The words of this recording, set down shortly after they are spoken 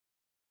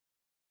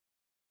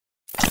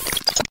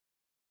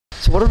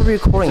So what are we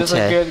recording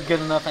today? Is this a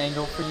good enough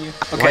angle for you?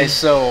 Okay,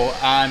 so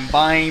I'm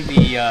buying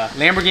the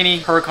Lamborghini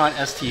Huracan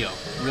STO.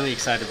 Really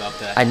excited about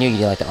that. I knew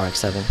you liked the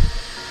RX-7.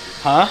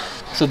 Huh?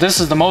 So this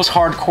is the most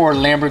hardcore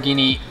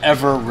Lamborghini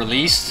ever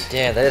released.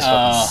 Yeah, that is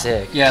fucking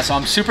sick. Yeah, so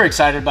I'm super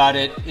excited about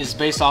it. It's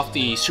based off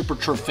the Super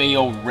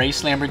Trofeo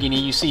race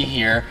Lamborghini you see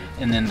here,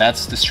 and then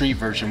that's the street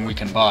version we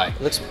can buy.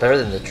 It looks better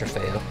than the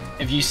Trofeo.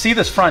 If you see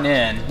this front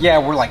end, yeah,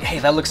 we're like, hey,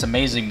 that looks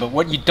amazing. But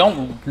what you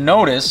don't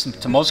notice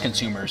to most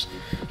consumers,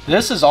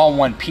 this is all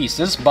one piece.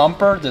 This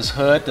bumper, this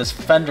hood, this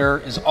fender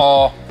is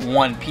all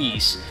one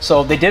piece.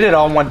 So they did it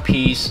all one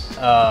piece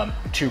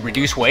to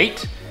reduce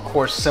weight. Of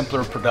course,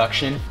 simpler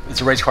production.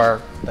 It's a race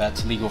car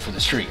that's legal for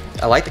the street.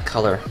 I like the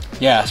color.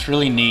 Yeah, it's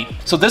really neat.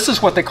 So this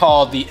is what they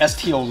call the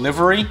STO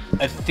livery,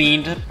 a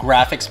themed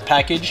graphics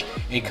package.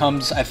 It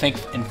comes, I think,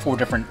 in 4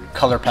 different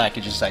color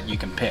packages that you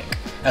can pick,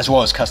 as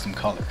well as custom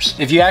colors.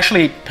 If you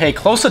actually pay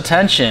close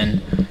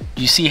attention,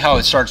 you see how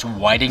it starts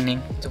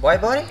widening? It's a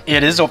wide body?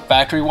 It is a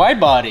factory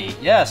wide body,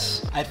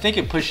 yes. I think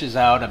it pushes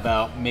out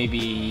about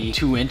maybe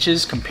 2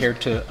 inches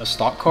compared to a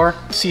stock car.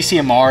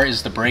 CCMR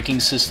is the braking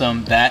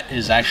system. That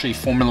is actually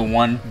Formula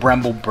 1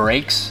 Brembo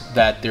brakes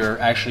that they're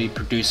actually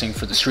producing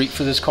for the street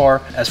for this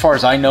car. As far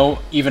as I know,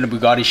 even a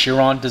Bugatti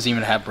Chiron doesn't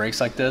even have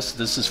brakes like this.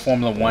 This is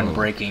Formula 1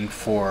 braking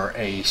for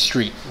a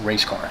street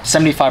race car.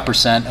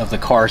 75% of the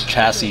car's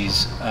chassis,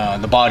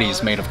 the body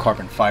is made of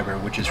carbon fiber,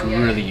 which is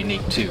really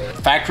unique too.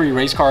 Factory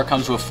race car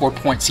comes with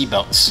 4-point seat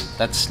belts.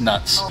 That's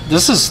nuts.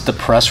 This is the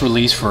press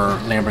release for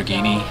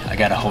Lamborghini. I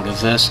got a hold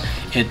of this.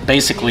 It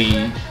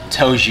basically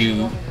tells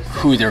you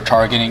who they're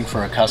targeting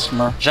for a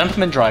customer.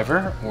 Gentleman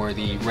driver or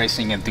the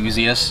racing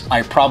enthusiast.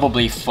 I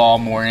probably fall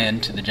more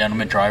into the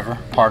gentleman driver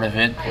part of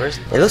it.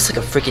 It looks like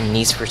a freaking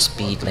Need for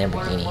Speed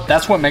Lamborghini.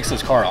 That's what makes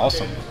this car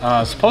awesome.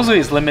 Supposedly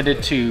it's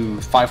limited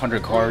to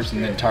 500 cars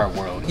in the entire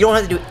world. You don't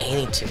have to do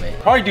anything to it.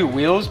 Probably do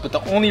wheels, but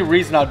the only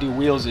reason I'll do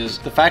wheels is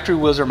the factory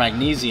wheels are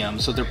magnesium,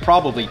 so they're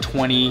probably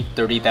 $20,000,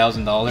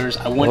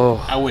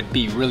 $30,000. I would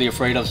be really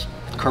afraid of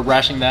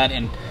crashing that,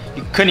 and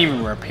you couldn't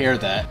even repair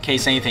that. In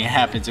case anything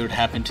happens, it would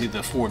happen to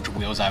the forged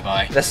wheels I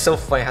buy. That's so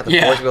funny how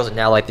the forged wheels are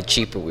now like the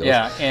cheaper wheels.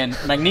 Yeah, and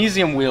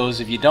magnesium wheels,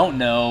 if you don't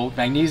know,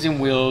 magnesium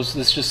wheels,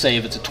 let's just say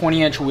if it's a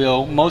 20-inch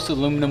wheel, most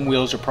aluminum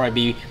wheels will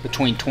probably be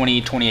between 20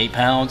 and 28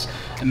 pounds.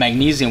 A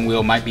magnesium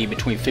wheel might be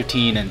between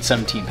 15 and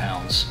 17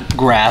 pounds.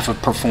 Graph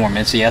of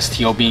performance, the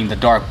STO being the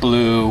dark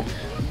blue.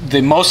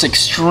 The most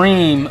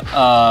extreme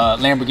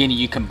Lamborghini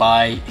you can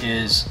buy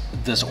is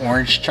this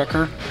orange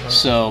checker.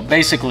 So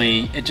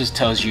basically it just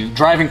tells you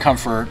driving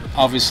comfort.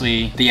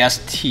 Obviously the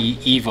ST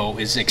Evo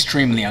is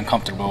extremely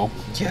uncomfortable,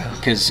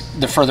 because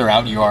the further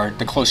out you are,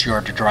 the closer you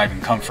are to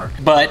driving comfort.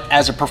 But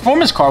as a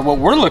performance car, what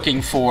we're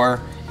looking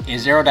for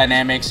is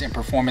aerodynamics and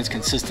performance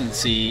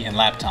consistency and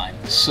lap time.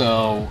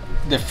 So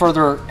the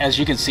further, as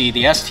you can see,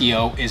 the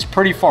STO is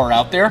pretty far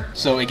out there,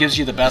 so it gives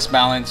you the best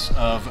balance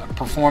of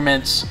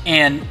performance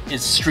and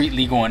it's street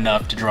legal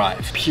enough to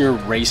drive. Pure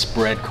race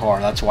bred car,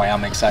 that's why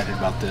I'm excited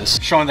about this.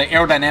 Showing the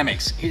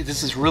aerodynamics,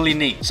 this is really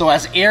neat. So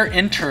as air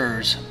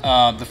enters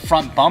the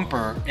front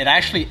bumper, it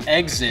actually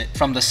exits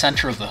from the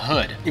center of the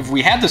hood. If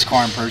we had this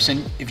car in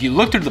person, if you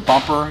look through the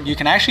bumper, you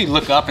can actually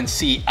look up and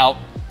see out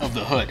of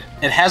the hood.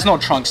 It has no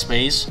trunk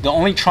space. The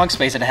only trunk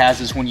space it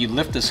has is when you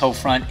lift this whole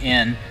front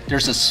end,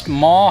 there's a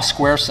small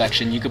square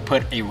section. You could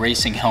put a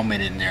racing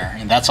helmet in there,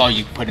 and that's all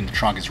you can put in the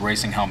trunk is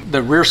racing helmet.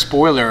 The rear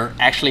spoiler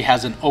actually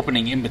has an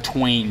opening in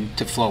between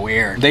to flow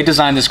air. They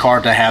designed this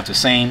car to have the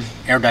same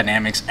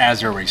aerodynamics as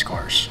their race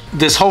cars.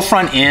 This whole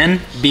front end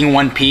being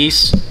one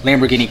piece,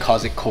 Lamborghini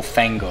calls it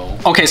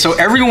Cofango. Okay, so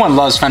everyone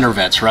loves fender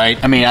vents,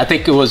 right? I mean, I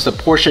think it was the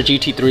Porsche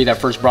GT3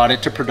 that first brought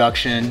it to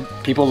production.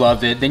 People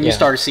loved it. Then you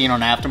started seeing on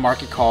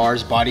aftermarket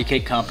cars, body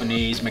kit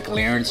companies,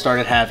 McLaren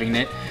started having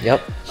it.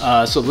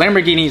 So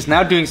Lamborghini is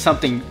now doing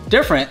something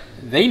different.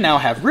 They now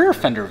have rear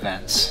fender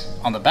vents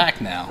on the back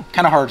now.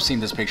 Kind of hard to see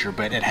in this picture,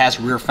 but it has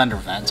rear fender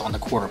vents on the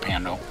quarter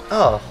panel.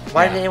 Oh,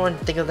 why didn't anyone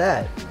think of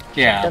that?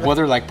 Yeah, well,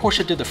 they're like,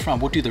 Porsche did the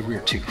front, we'll do the rear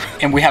too.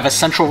 And we have a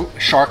central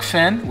shark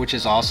fin, which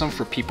is awesome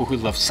for people who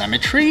love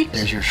symmetry.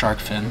 There's your shark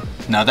fin.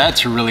 Now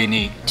that's really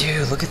neat.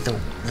 Dude, look at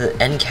the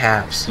end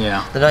caps.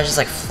 Yeah. They're not just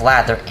like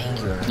flat, they're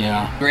angular.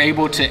 Yeah. You're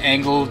able to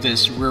angle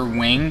this rear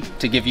wing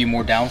to give you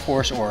more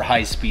downforce or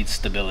high speed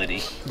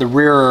stability. The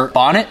rear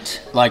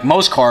bonnet, like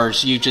most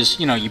cars, you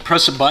just, you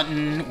press a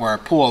button or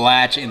pull a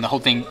latch and the whole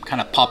thing kind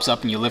of pops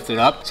up and you lift it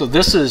up. So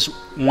this is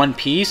one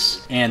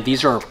piece and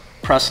these are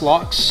press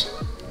locks.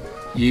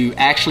 You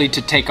actually,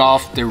 to take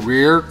off the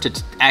rear,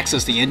 to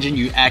access the engine,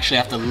 you actually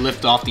have to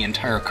lift off the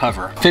entire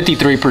cover.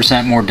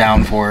 53% more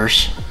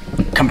downforce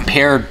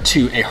compared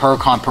to a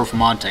Huracan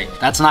Performante.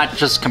 That's not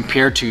just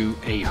compared to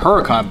a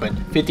Huracan, but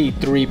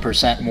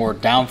 53% more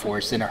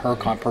downforce than a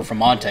Huracan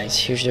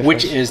Performante,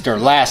 which is their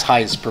last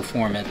highest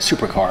performance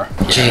supercar.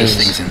 Yeah, this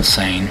thing's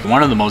insane.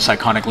 One of the most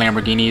iconic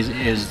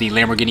Lamborghinis is the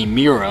Lamborghini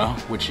Miura,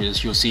 which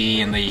is, you'll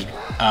see in the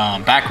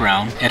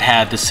background, it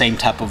had the same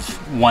type of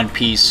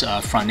one-piece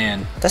front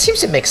end. That seems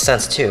to make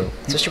sense too,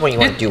 especially when you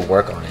want to do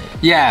work on it.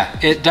 Yeah,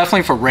 it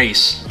definitely for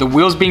race. The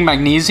wheels being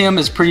magnesium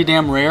is pretty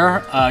damn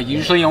rare.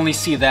 Usually only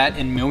see that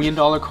in $1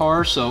 million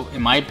cars. So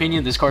in my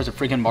opinion, this car is a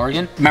freaking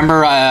bargain.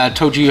 Remember I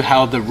told you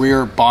how the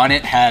rear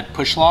bonnet had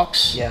push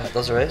locks? Yeah,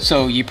 those are it.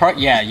 So you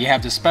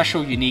have this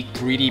special unique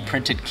 3D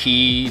printed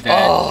key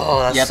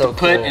that you have to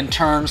put and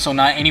turn, so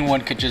not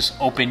anyone could just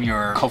open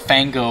your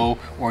Cofango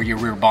or your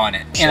rear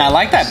bonnet. And I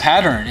like that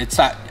pattern. It's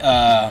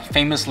that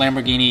famous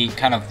Lamborghini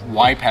kind of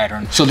Y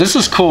pattern. So this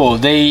is cool.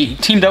 They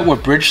teamed up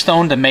with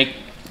Bridgestone to make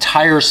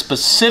tires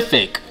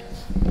specific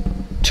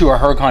to a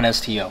Huracan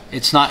STO.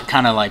 It's not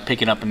kind of like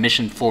picking up a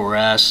Mission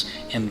 4S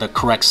in the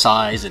correct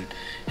size and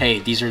hey,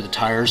 these are the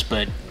tires,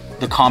 but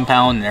the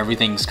compound and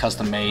everything's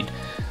custom made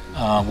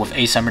with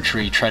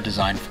asymmetry tread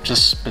design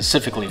just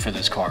specifically for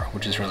this car,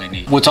 which is really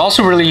neat. What's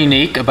also really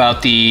unique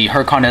about the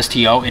Huracan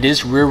STO, it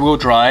is rear wheel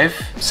drive.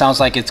 Sounds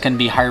like it's gonna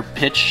be higher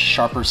pitch,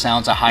 sharper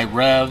sounds at high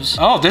revs.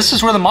 Oh, this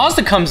is where the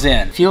Mazda comes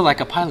in. Feel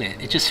like a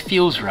pilot, it just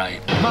feels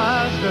right.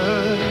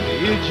 Mazda,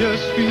 it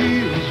just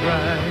feels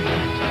right.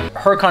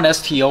 Huracan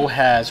STO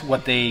has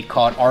what they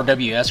call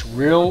RWS,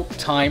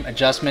 real-time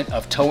adjustment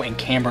of toe and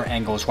camber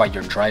angles while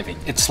you're driving.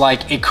 It's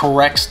like it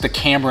corrects the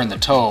camber and the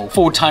toe,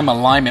 full-time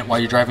alignment while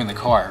you're driving the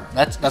car.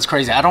 That's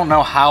crazy. I don't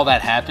know how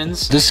that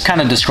happens. This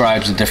kind of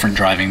describes the different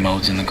driving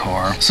modes in the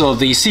car. So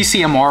the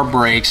CCMR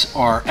brakes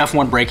are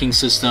F1 braking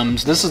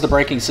systems. This is the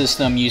braking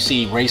system you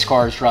see race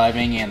cars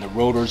driving and the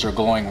rotors are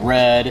glowing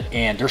red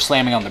and they're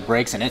slamming on the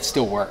brakes and it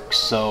still works.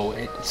 So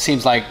it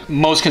seems like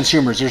most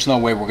consumers, there's no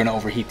way we're gonna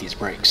overheat these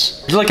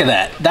brakes. Look at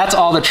that. That's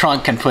all the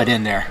trunk can put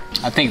in there.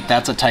 I think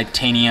that's a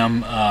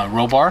titanium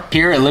roll bar.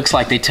 Here it looks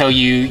like they tell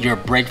you your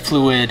brake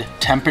fluid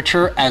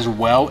temperature as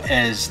well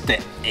as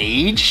the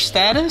age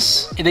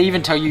status. They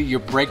even tell you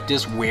your brake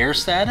disc wear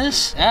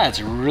status.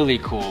 That's really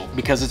cool.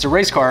 Because it's a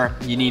race car,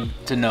 you need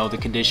to know the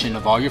condition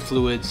of all your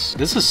fluids.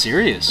 This is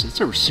serious. It's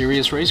a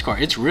serious race car.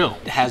 It's real.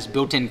 It has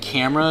built-in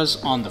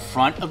cameras on the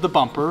front of the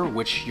bumper,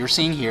 which you're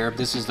seeing here.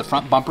 This is the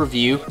front bumper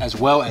view as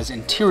well as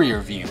interior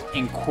view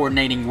in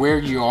coordinating where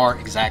you are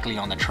exactly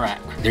on the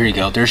track. There you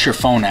go. There's your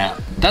phone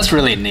app. That's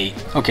really neat.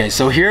 Okay,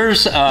 so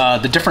here's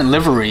the different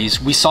liveries.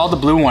 We saw the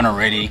blue one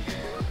already.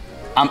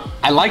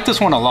 I like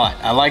this one a lot.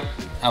 I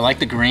like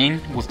the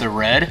green with the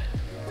red.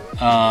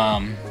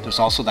 There's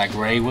also that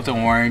gray with the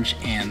orange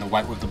and the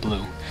white with the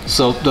blue.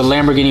 So the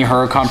Lamborghini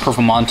Huracan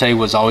Performante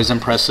was always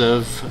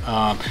impressive.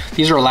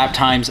 These are lap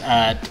times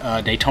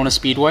at Daytona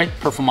Speedway.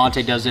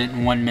 Performante does it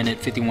in 1 minute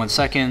 51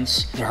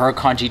 seconds. The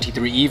Huracan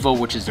GT3 Evo,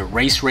 which is the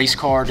race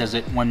car, does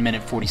it 1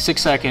 minute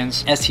 46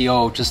 seconds.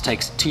 STO just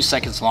takes 2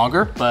 seconds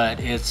longer, but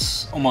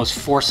it's almost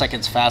 4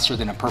 seconds faster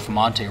than a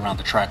Performante around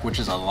the track, which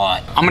is a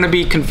lot. I'm gonna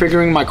be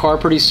configuring my car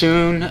pretty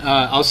soon.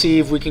 I'll see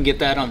if we can get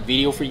that on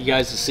video for you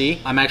guys to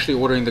see. I'm actually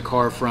ordering the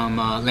car from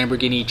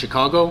Lamborghini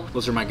Chicago.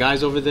 Those are my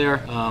guys over there.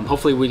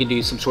 Hopefully we can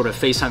do some sort of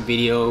FaceTime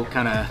video,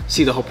 kind of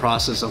see the whole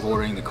process of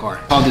ordering the car.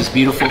 Oh, this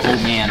beautiful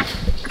old man.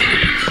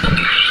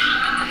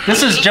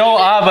 This is Joe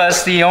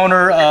Abbas, the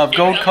owner of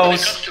Gold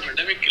Coast.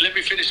 Let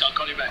me finish, I'll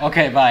call you back.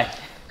 Okay, bye.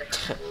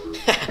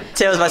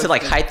 Taylor's about to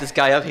like hype this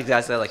guy up. He's got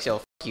to say like, yo,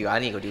 f you, I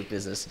need to go do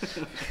business.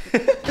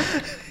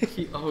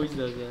 He always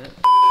does that.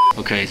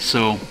 Okay,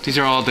 so these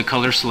are all the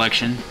color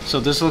selection. So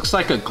this looks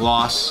like a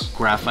gloss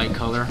graphite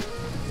color.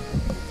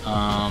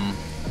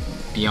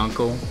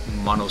 Bianco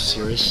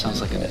Monoceros,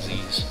 sounds like a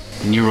disease.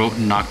 Nero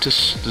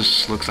Noctis,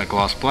 this looks like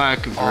gloss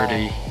black.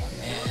 Verde. Oh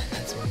man,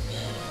 that's mean.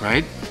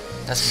 Right?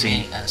 That's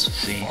mean as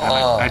fuck.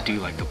 I do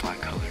like the black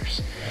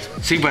colors.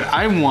 See, but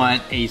I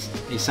want a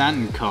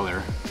satin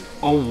color.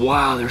 Oh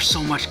wow, there's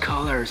so much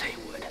colors,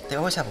 Haywood. They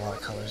always have a lot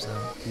of colors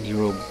though.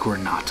 Nero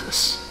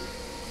Granatus.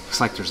 Looks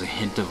like there's a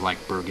hint of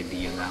like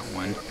burgundy in that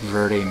one.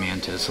 Verde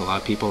Mantis, a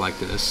lot of people like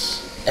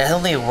this. And I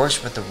don't think it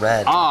works with the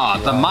red. Ah,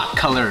 the matte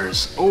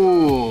colors.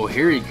 Oh,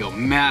 here you go.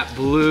 Matte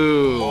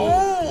blue.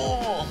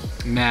 Oh.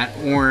 Matte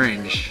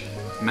orange.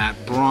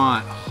 Matte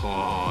bronze.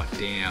 Oh,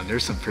 damn.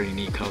 There's some pretty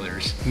neat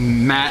colors.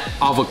 Matte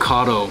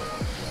avocado.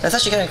 That's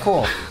actually kind of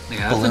cool.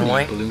 Yeah, balloon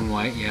white. Balloon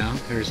white, yeah.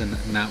 Here's a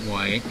matte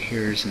white.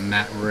 Here's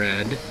matte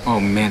red. Oh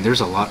man,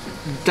 there's a lot.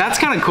 That's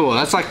kind of cool.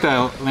 That's like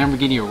the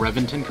Lamborghini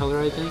Revington color,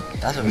 I think.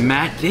 That's a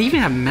matte. They even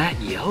have matte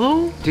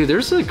yellow. Dude,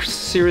 there's a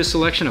serious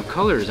selection of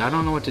colors. I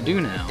don't know what to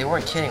do now. They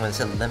weren't kidding when they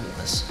said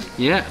limitless.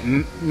 Yeah,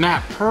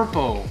 matte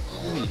purple.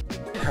 Holy.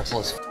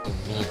 Purple is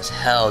f***ing mean as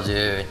hell,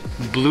 dude.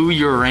 Blue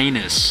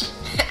Uranus.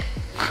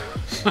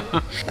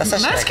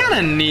 That's kind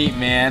of neat,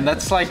 man.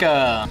 That's like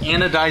a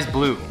anodized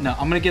blue. No,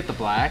 I'm gonna get the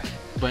black,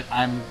 but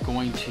I'm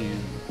going to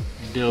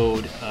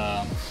build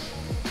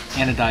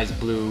anodized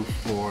blue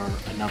for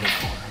another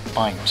car.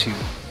 Buying two.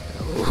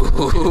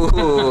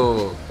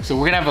 Ooh. So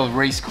we're gonna have a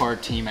race car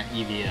team at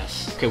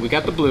EVS. Okay, we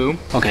got the blue.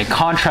 Okay,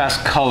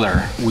 contrast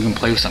color. We can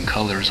play with some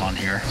colors on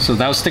here. So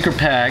that was sticker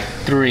pack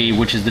 3,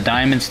 which is the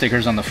diamond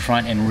stickers on the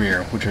front and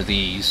rear, which are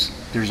these.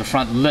 There's a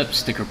front lip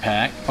sticker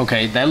pack.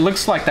 Okay, that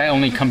looks like that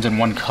only comes in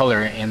one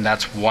color, and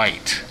that's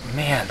white.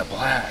 Man, the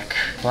black.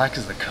 Black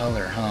is the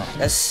color, huh?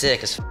 That's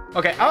sick as f.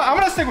 Okay, I'm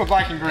gonna stick with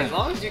black and green. As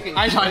long as you can.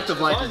 I like the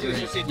black and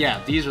green.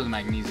 Yeah, these are the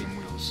magnesium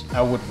wheels. wheels.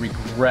 I would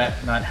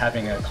regret not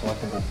having a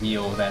collectible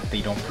wheel that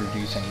they don't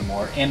produce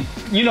anymore. And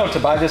you know, to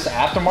buy this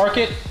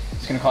aftermarket,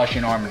 it's gonna cost you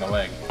an arm and a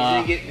leg.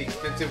 You get the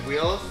expensive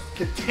wheels,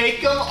 to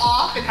take them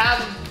off and have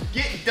them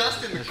get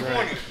dust in the corner.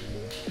 Right.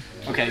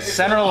 Okay,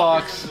 center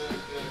locks.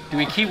 Do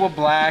we keep with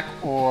black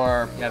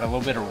or add a little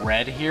bit of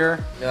red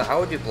here? No, I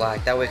would do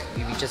black. That way, if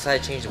you just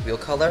decide to change the wheel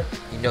color,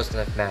 you know it's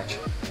gonna match.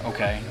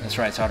 Okay, that's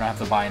right, so I don't have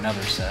to buy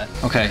another set.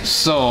 Okay,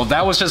 so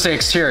that was just the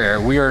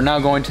exterior. We are now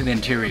going to the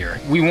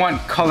interior. We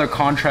want color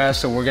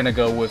contrast, so we're gonna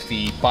go with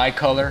the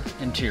bi-color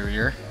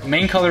interior.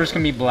 Main color is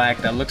gonna be black.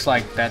 That looks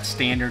like that's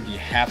standard. You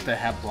have to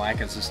have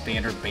black as a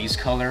standard base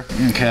color.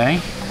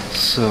 Okay,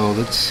 so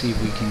let's see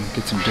if we can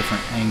get some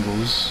different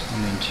angles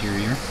on the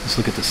interior. Let's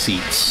look at the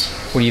seats.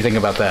 What do you think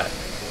about that?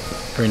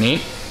 Pretty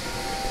neat?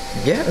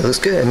 Yeah, it looks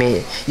good. I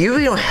mean, you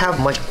really don't have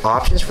much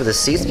options for the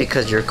seats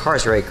because your car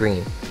is very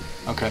green.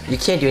 Okay. You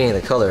can't do any of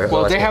the color.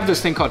 Well, they have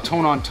this thing called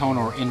tone-on-tone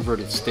or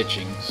inverted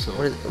stitching. So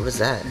what is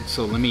that?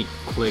 So let me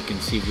click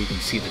and see if we can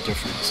see the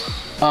difference.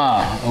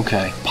 Ah,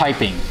 okay.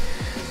 Piping.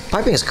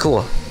 Piping is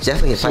cool.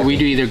 Definitely So we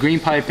do either green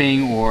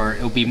piping or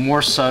it'll be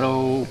more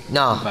subtle.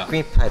 No,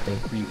 green piping.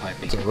 Green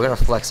piping. Okay, we're gonna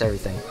flex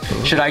everything.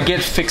 Should I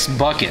get fixed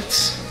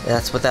buckets?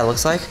 That's what that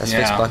looks like? That's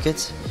fixed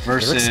buckets?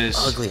 Versus... It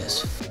looks ugly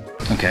as f.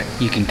 Okay,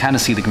 you can kind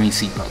of see the green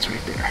seat belts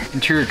right there.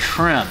 Interior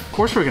trim. Of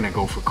course we're gonna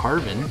go for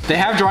carbon. They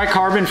have dry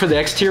carbon for the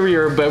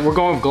exterior, but we're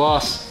going with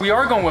gloss. We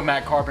are going with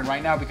matte carbon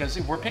right now because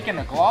if we're picking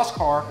a gloss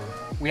car,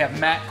 we have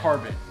matte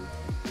carbon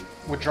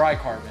with dry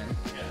carbon.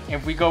 Yeah.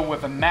 If we go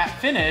with a matte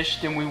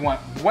finish, then we want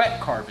wet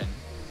carbon.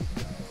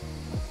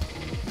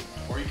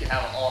 Or you can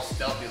have an all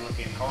stealthy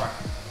looking car.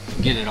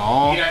 Get it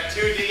all? You got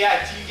you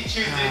can choose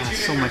two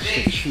so different much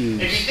things. to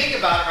choose. If you think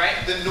about it,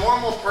 right, the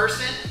normal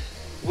person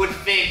would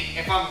think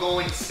if I'm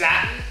going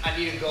satin, I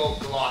need to go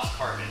gloss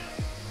carbon.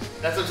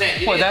 That's what I'm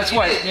saying. Well, that's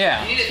what,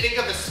 yeah. You need to think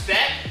of a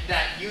spec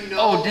that you know.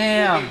 Oh,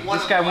 damn. Would be one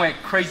This of guy one. went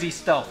crazy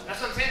stealth.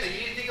 That's what I'm saying, though. You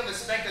need to think of a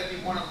spec that would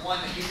be one of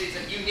one that you think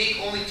is unique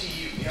only to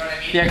you. You know what I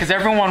mean? Yeah, because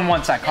everyone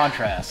wants that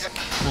contrast.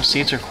 Those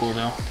seats are cool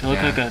though. They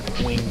look like a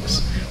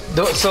wings.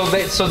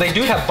 So they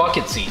do have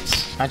bucket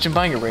seats. Imagine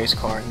buying a race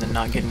car and then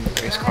not getting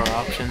the race car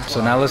option.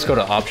 So now let's go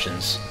to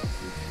options.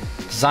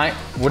 Design.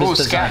 What is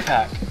design? Scat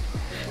Pack.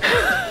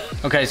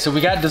 Okay, so we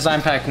got Design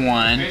Pack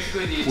 1,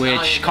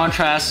 which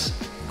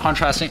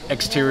contrasting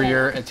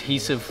exterior,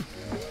 adhesive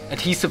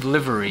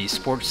livery,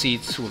 sport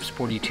seats with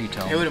sporty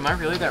two-tone. Hey, wait, am I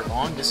really that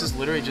wrong? This is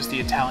literally just the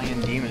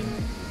Italian demon.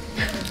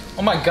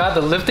 Oh my god,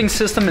 the lifting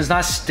system is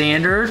not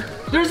standard.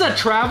 There's a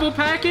travel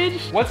package?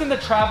 What's in the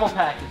travel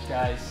package,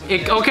 guys?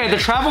 Okay, the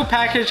travel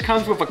package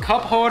comes with a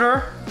cup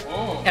holder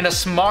and a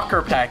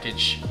smocker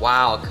package.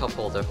 Wow, a cup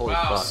holder. Holy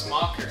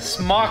fuck.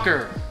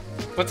 Smocker.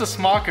 What's a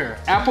smocker?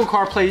 Apple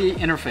CarPlay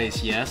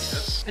interface,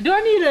 yes. Do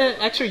I need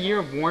an extra year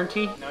of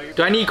warranty? No,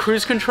 do I need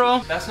cruise control?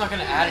 That's not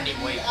gonna add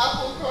any weight.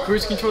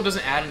 Cruise control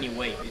doesn't add any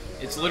weight.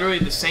 It's literally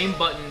the same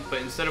button,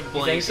 but instead of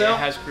blank, it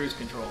has cruise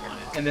control on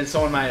it. And then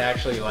someone might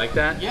actually like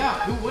that? Yeah,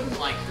 who wouldn't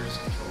like cruise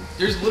control?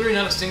 There's literally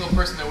not a single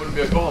person that wouldn't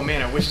be like, oh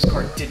man, I wish this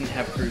car didn't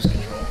have cruise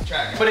control.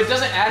 But it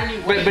doesn't add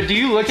any weight. But do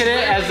you look at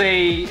it as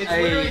It's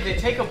literally, they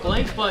take a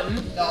blank button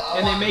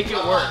and they make it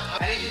work.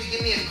 I need you to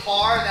give me a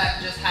car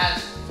that just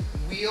has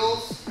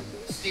wheels,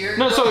 steering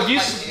No, wheel. so if you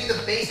do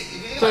the basic.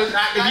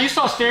 if you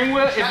saw steering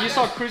wheel, if you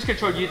saw cruise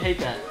control, you'd hate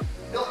that.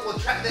 No, well,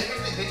 here's the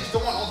thing. They just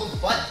don't want all those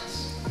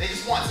buttons. They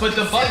just want. But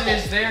the button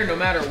is there no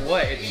matter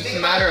what. It's just a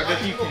matter of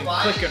if you can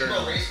click it or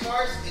not. Race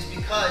cars is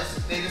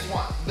because they just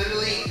want.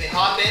 Literally, they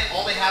hop in.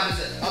 All they have is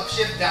an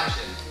upshift,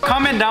 downshift.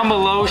 Comment down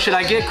below, should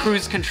I get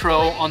cruise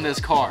control on this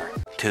car?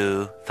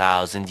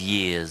 2,000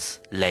 years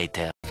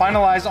later.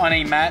 Finalized on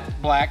a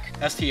matte black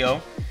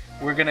STO.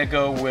 We're gonna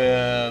go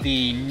with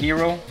the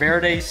Nero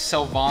Verde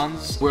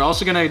Selvans. We're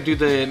also gonna do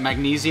the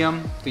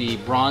magnesium, the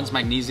bronze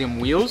magnesium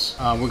wheels.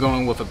 We're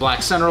going with a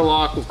black center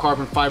lock with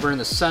carbon fiber in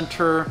the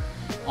center.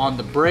 On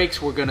the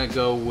brakes, we're gonna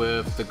go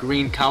with the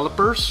green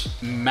calipers,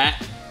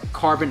 matte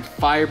carbon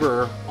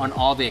fiber on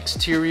all the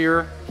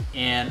exterior,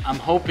 and I'm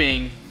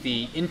hoping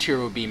the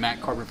interior will be matte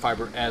carbon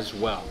fiber as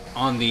well.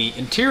 On the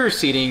interior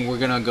seating, we're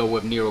gonna go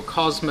with Nero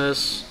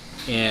Cosmos,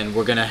 and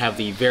we're gonna have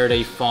the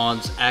Verde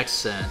Fons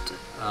accent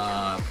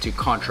to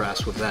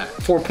contrast with that.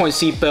 4-point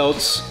seat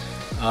belts.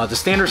 The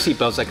standard seat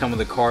belts that come with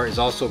the car is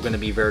also going to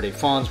be Verde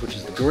Fons, which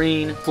is the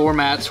green. Floor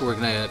mats, we're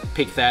going to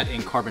pick that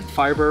in carbon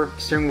fiber.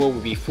 Steering wheel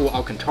will be full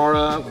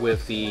Alcantara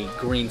with the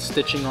green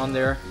stitching on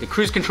there. The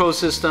cruise control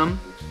system,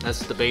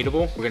 that's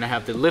debatable. We're going to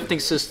have the lifting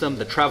system,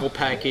 the travel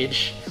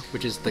package,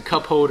 which is the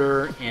cup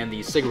holder and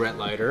the cigarette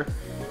lighter.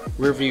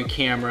 Rear view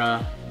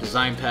camera,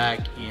 design pack,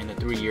 and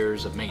 3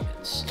 years of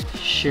maintenance.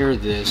 Share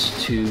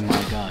this to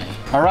my guy.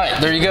 All right,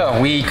 there you go.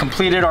 We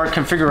completed our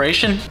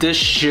configuration. This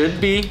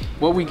should be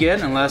what we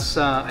get unless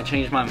I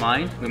change my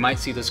mind. We might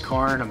see this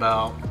car in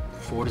about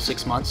 4 to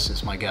 6 months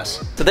is my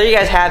guess. So there you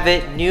guys have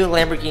it. New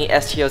Lamborghini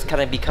STOs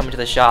kind of be coming to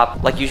the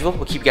shop. Like usual,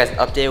 we'll keep you guys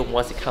updated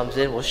once it comes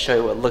in. We'll show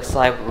you what it looks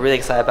like. We're really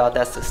excited about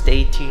that, so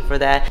stay tuned for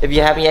that. If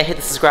you haven't yet, hit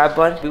the subscribe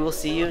button. We will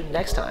see you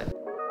next time.